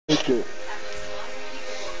it.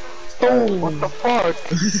 Oh, what the fuck?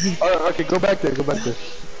 Alright, okay, go back there, go back there.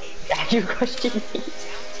 Yeah, you questioned me.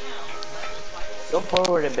 Go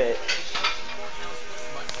forward a bit.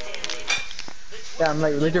 Yeah, I'm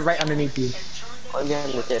like legit right underneath you. Oh, you're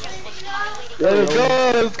on the tip. Let's go,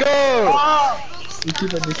 let's go! You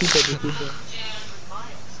keep it, you keep it, you keep it.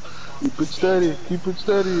 Keep it steady, keep it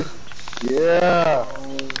steady. Yeah!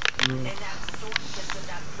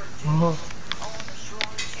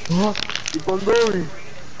 Keep on going.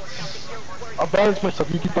 I'll balance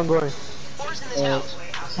myself, you keep on going.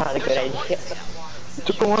 It's not a good idea. You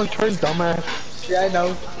took a long turn, dumbass. Yeah, I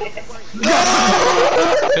know.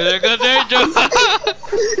 There goes Angel.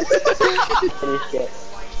 Finish it.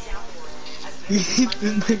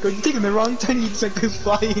 You're taking the wrong turn, you just like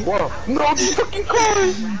flying. Whoa. No, I'm fucking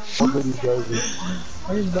going! What are these guys?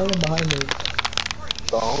 Why is Bella behind me?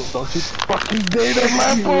 Don't you fucking date a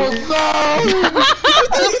lamppost, no!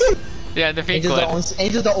 Yeah, the pink Angel's one.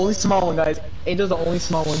 Angel's the only small one, guys. Angel's the only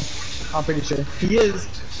small one. I'm pretty sure. He is.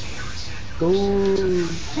 Go.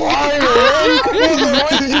 Fire!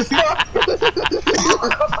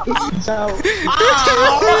 Out.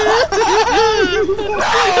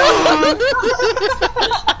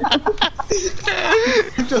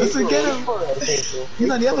 Joseph, get him! He's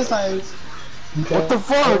on the other side. What the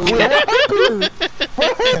fuck? What happened?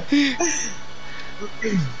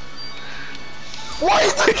 Why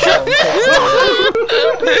is the cat?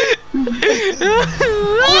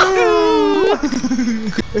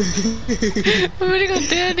 Where did you go,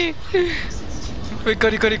 Danny? Wait,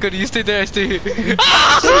 Cody, you stay there, I stay here.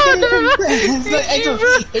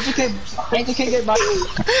 Angel can't get by.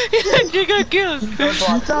 You got killed. Oh,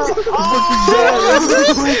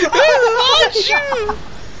 shoot!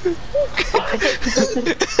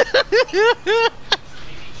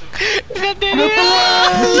 God damn it!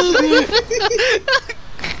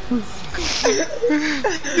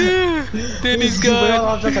 Danny's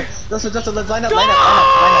gone. Just let's line up.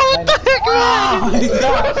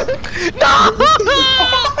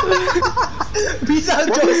 Peace out,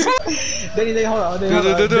 Joseph. Danny, hold on.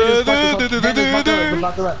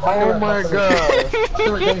 Oh my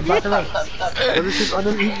god. Danny, back around. Everything's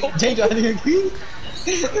underneath. Change underneath.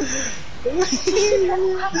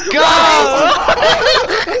 Go!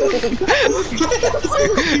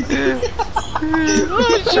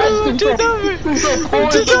 Oh shoot! To number!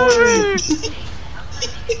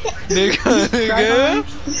 Nigga.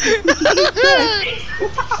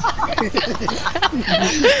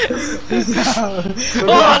 Oh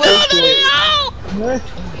no!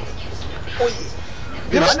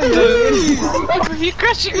 Get under here! You're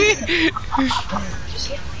crushing me!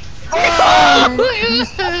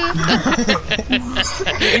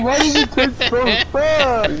 Why did you take so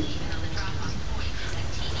fast?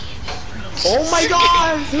 Oh my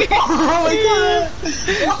god! Oh my god!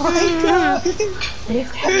 Oh my god!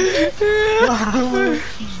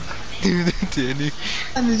 Danny.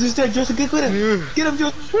 And he's just there, Joseph, get him! Get him,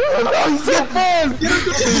 Joseph! He's so fast! Get him,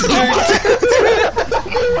 Joseph!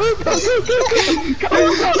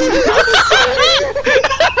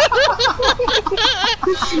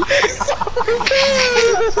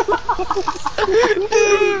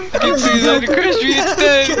 Get to the crush me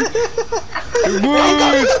instead!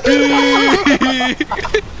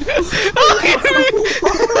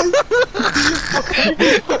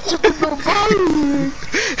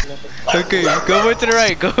 Okay, go over to the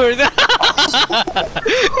right, go over there.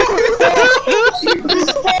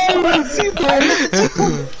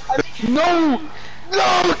 No!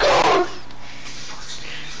 No, go!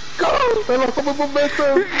 Go! I lost all my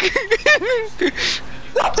momentum!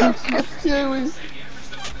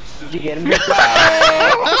 Did you get him?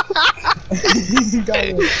 Got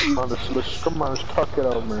him. Come on, let's talk it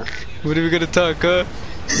out, man. What are we gonna talk, huh?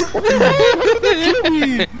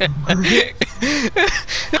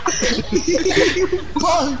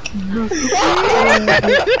 Fuck!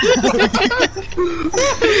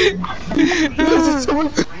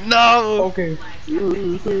 No! Okay.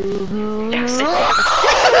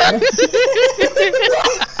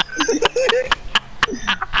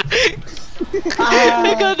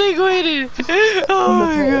 I got they waited! Oh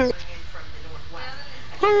my god!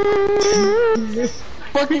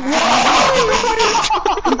 Fucking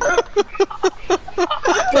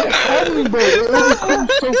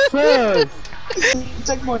everything's so fast!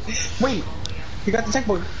 Checkpoint! Wait! You got the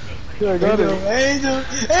checkpoint! Yeah, I got it. Angel!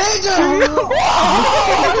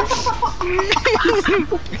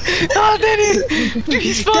 Oh, Danny!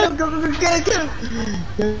 He's fun! Get him!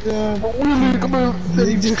 Come on.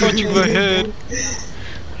 He's punching my head.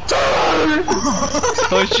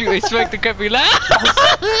 Oh shoot, I smacked the crap out.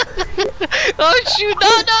 Oh shoot, no,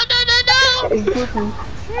 no, no, no, no! Are you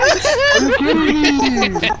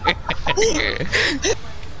kidding me?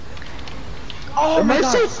 Oh Am my I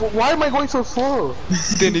god. so why am I going so slow?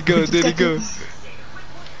 There you go, there you go.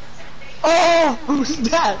 Oh, who's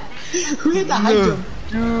that? Who hit the high jump?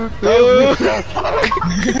 Dude, Oh. that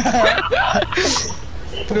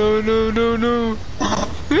No, no, no, no.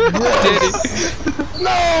 Daddy. No,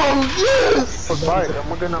 yes! Alright,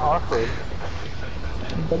 I'm gonna offer.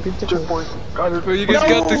 Just point. Got it. Bro, you guys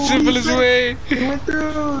got the simplest way. He went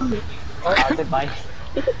through. Oh, goodbye.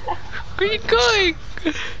 Where you going?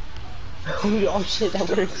 Oh shit, that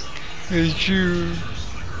works. Hey, shoot.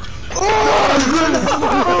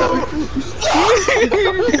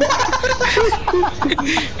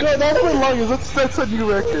 No, that's my longest. That's a new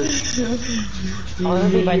record.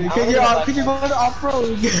 Can you go to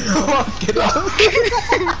off-road? Get up.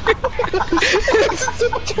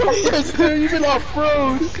 Yes, they're even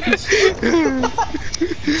off-road.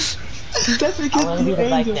 That's I because wanna be you the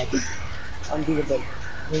bike angel. next. I wanna be the bike.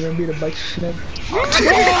 We're gonna be the bike snap.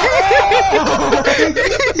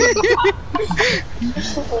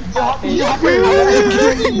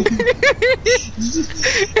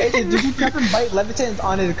 Hey, did you cup and bite levitates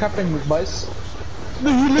onto the cup and bus? He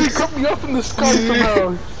literally cut me up in the sky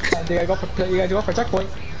somehow. You gotta go for checkpoint.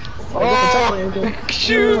 Oh,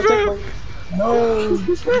 Shoot, bro. No.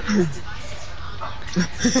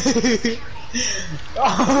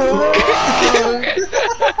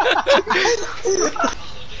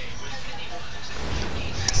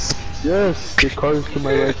 yes, the car's to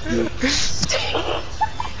my rescue.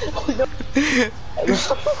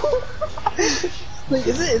 Like,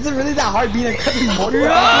 is it really that hard being a cutting motor?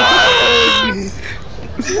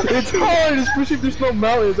 It's hard, especially if there's no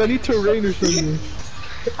mountains. I need terrain or something.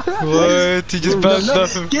 What? He just bounced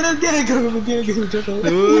off him. Get him, jump on.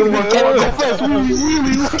 Oh my god, that fast,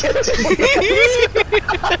 really, look at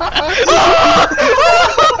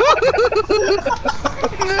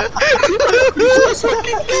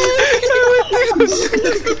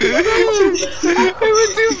I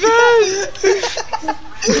went too fast.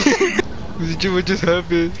 What just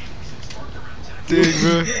happened? Dang,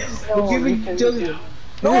 bro. Give me just...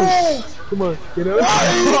 No! Come on, get up.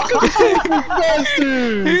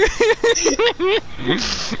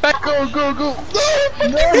 Go, go, go.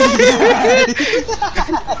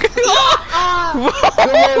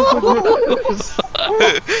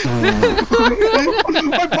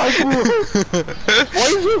 My bike blew. Why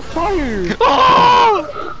is there fire?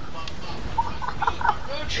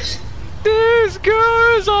 This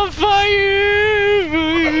girl's on fire!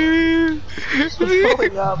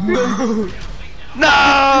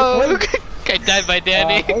 No! I died by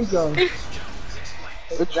Danny. Angel.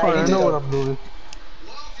 It's fine, I know what I'm doing.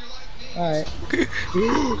 Alright.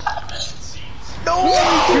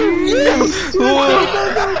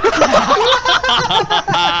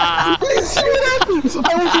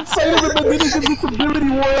 I was excited and then his disability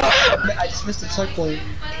wore out. I just missed the checkpoint.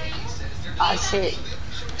 Ah shit.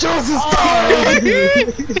 Jesus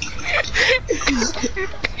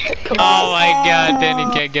Oh my god, Danny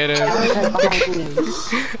can't get him.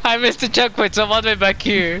 I missed the checkpoint, so I'm all the way back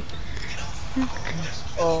here.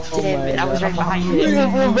 Oh Damn it, I was right behind you.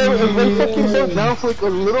 If they fucking slowed down for like a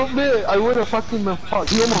little bit, I would have fucking been fucked.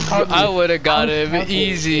 He almost caught me. I would've got him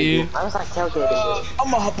easy. I was like tailgating.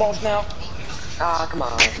 I'm gonna hop off now. Ah, come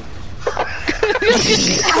on.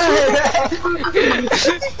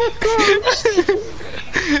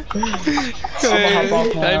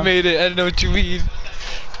 I made it, I don't know what you mean.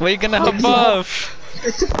 Why you gonna hop off?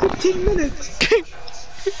 It took 15 minutes.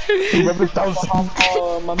 Remember, that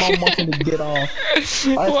was My mom wants me to get off.